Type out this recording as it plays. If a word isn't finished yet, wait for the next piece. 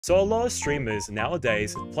So a lot of streamers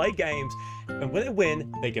nowadays play games, and when they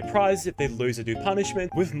win, they get prizes. If they lose, they do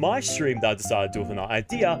punishment. With my stream, that I decided to do with an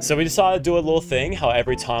idea. So we decided to do a little thing, how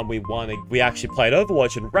every time we won, we actually played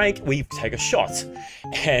Overwatch and rank, we take a shot.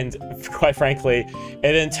 And quite frankly, it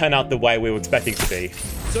didn't turn out the way we were expecting it to be.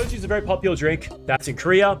 Soju is a very popular drink that's in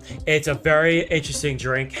Korea. It's a very interesting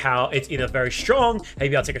drink, how it's either very strong,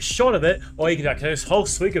 maybe I'll take a shot of it, or you can take a whole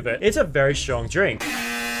swig of it. It's a very strong drink.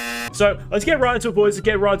 So let's get right into it, boys. Let's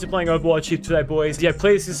get right into playing Overwatch here today, boys. Yeah,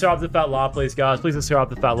 please subscribe to Fattllama, please, guys. Please subscribe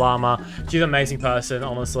to Fattllama. She's an amazing person,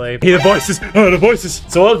 honestly. Hear the voices. Oh, the voices.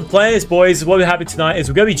 So what the plan is, boys, what we're having tonight is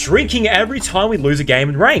we're going to be drinking every time we lose a game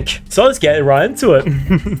in rank. So let's get right into it.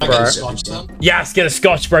 Bro. Yes, get a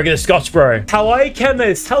scotch, bro. Get a scotch, bro. How are you,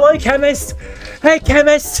 chemist? Hello, chemist. Hey,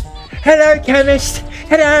 chemist. Hello, chemist.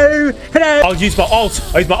 Hello. Hello. I'll use my ult.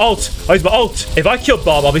 I'll use my ult. I'll use my ult. If I kill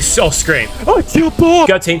Bob, I'll scream. Oh, I killed Bob.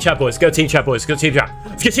 Go team chat, boys. Go team chat, boys. Go team chat.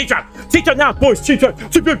 Let's get team chat. Team chat now, boys. Team chat.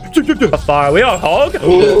 Team chat. Team chat. How far are we on, Hog?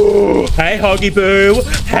 Hey, Hoggy Boo.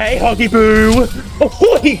 Hey, Hoggy Boo.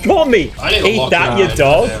 Oh, he got me. Eat that, you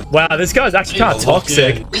dog. Wow, this guy's actually kind of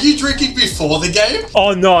toxic. Were you drinking before the game?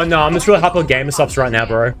 Oh, no. I'm just really happy on gamer subs right now,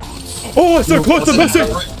 bro. Oh, so close to missing.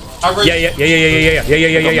 Yeah.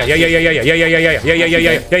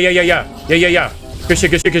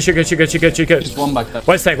 Good shit. Just one back there.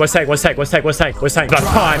 What's tank? Got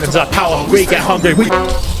time, it's our power, we get hungry.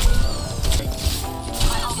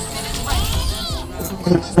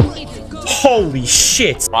 Holy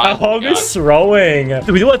shit! Our Hog is throwing.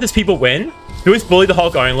 Do we let these people win? Do we bully the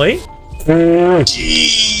Hog only?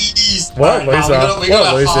 Jeez! What a loser. We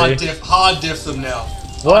gotta hard diff them now.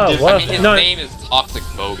 What? I mean, his name is Toxic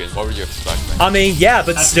Bogan. What were you expecting? I mean, yeah,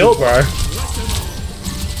 but still, bro.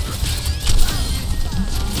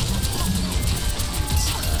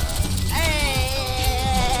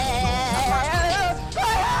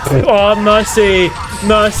 Oh, mercy,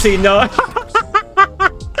 no.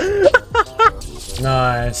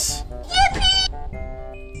 Nice.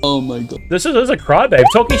 Oh my god. This is a crybabe.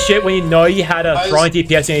 Talking shit when you know you had a throwing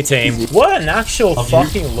DPS in your team. What an actual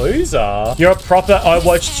fucking loser. You're a proper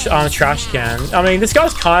Overwatch trash can. I mean, this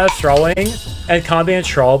guy's kind of throwing and kind of being a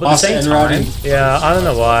troll, but at the same time, yeah, I don't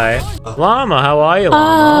know why. Llama, how are you,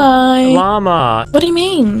 Llama? Hi. Llama. What do you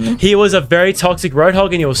mean? He was a very toxic Roadhog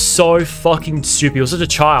and he was so fucking stupid. He was such a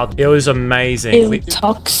child. It was amazing. Ew,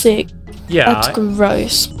 toxic. Yeah. That's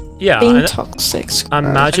gross. Yeah. Being toxic.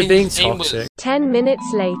 Imagine being toxic. 10 minutes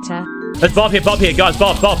later. Let's Bob here, guys.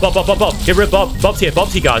 Bob. Get rid of Bob. Bob's here,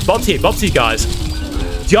 guys. Bob's here, guys.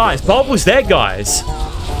 Guys, Bob was there, guys.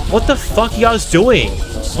 What the fuck are you guys doing?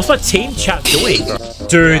 What's my team chat doing, bro?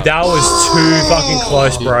 Dude, that was too fucking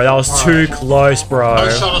close, bro. That was too close, bro. No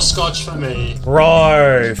shot of scotch for me.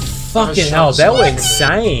 Bro, fucking hell, they were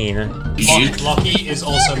insane. Lucky is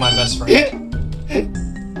also my best friend.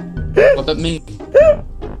 What about me?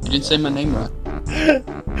 You didn't say my name right.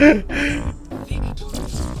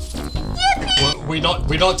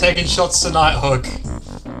 We're not taking shots tonight, Hook.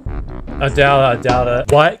 I doubt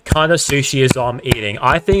it. What kind of sushi is I'm eating?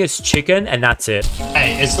 I think it's chicken and that's it.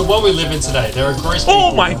 Hey, it's the world we live in today. There are gross people.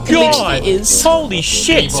 Oh my god! Is. Holy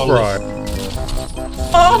shit, bro.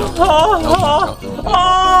 Oh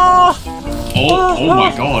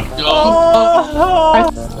my god.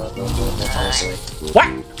 What?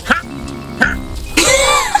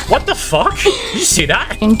 What the fuck? Did you see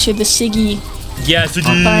that? Into the Siggy. Yeah,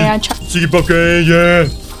 Siggy. Siggy bucket, yeah.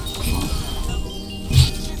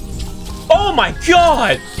 Oh my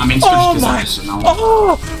god! I mean, oh my.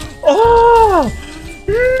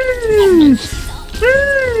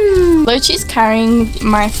 Lochi's carrying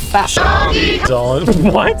my fat.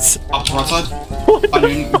 What? Up to my side. What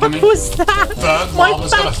was that?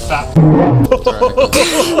 Mama's got a fat.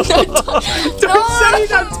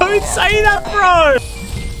 Don't say that, bro!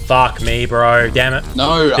 Fuck me, bro. Damn it.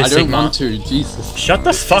 No, I don't want to. Jesus. Shut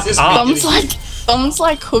the fuck up. Thumbs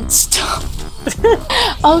like Hooksniffer.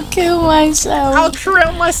 I'll kill myself. I'm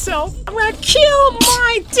gonna kill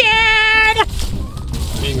my dad.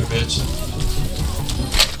 Being a bitch.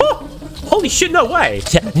 Oh, holy shit, no way.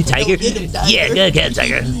 Tiger. Yeah, good game,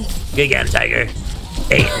 Tiger. Good game, Tiger.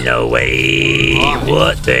 Ain't no way.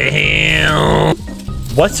 What the hell?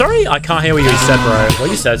 What? Sorry? I can't hear what you said, bro. What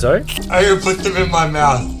you said, sorry? I put them in my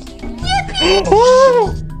mouth.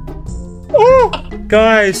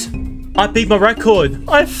 Guys, I beat my record.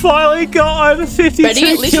 I finally got over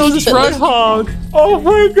 52 kills as Roadhog. Oh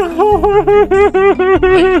my god.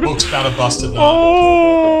 Hook's about to bust it now.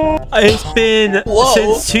 Oh, it's been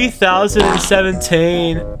since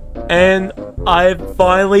 2017 and I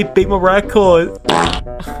finally beat my record.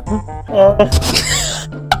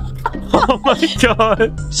 Oh my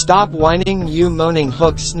god. Stop whining, you moaning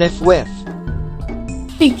hook sniff whiff.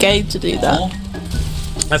 Be gay to do that.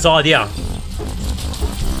 That's the idea.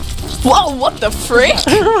 Whoa, what the frick?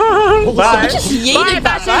 Bye. Just yeeted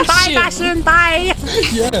that Bastion. Bye.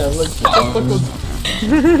 Yeah, like, what the fuck was...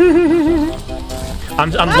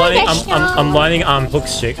 I'm learning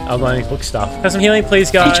Hook's chick. I'm learning Hook stuff. Have some healing, please,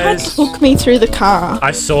 He tried to guys. hook me through the car.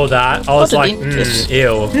 I saw that. I was What like, an interest.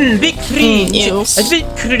 ew. Bit cringe. Ew. A bit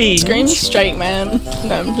cringe. Scream straight, man.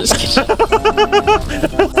 No, I'm just kidding.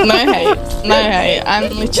 No hate. No hate. I'm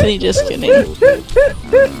literally just kidding.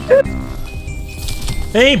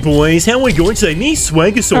 Hey boys, how are we going today? Me,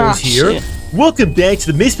 Swangosaurus Ah, here. shit. Welcome back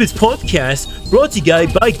to the Misfits podcast, brought to you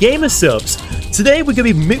guys by Gamersubs. Today we're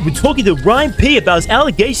going to be talking to Ryan P about his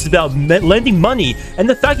allegations about lending money and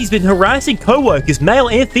the fact he's been harassing co-workers, male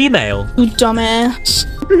and female. You dumbass.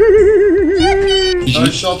 No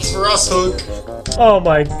shots for us, Hook. Oh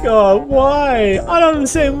my god, why? I don't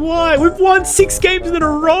understand why. We've won 6 games in a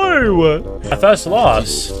row. Our first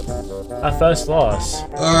loss.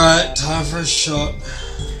 Alright, time for a shot.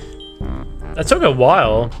 That took a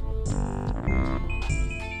while.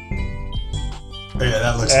 Oh, yeah,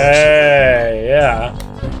 that looks Hey, yeah.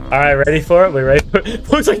 Alright, ready for it? We ready for it?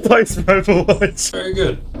 Looks like post Overwatch. very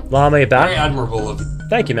good. Llama, you Very back? admirable of you.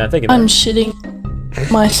 Thank you, man. Thank you, man. I'm shitting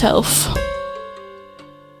myself.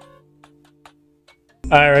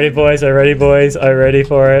 Alright, ready, boys? Are you ready, boys? Are you ready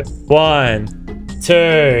for it? 1,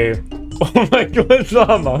 2. Oh my god,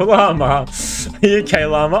 Llama. Are you okay,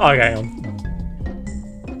 Llama? Okay.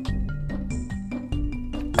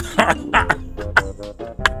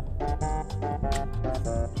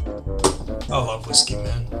 I love whiskey,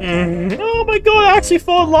 man. Oh my god, I actually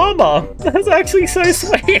fought Llama. That's actually so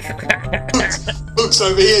sweet. Hook's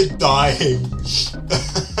over here dying.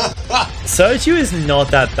 Soju is not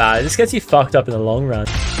that bad. It just gets you fucked up in the long run.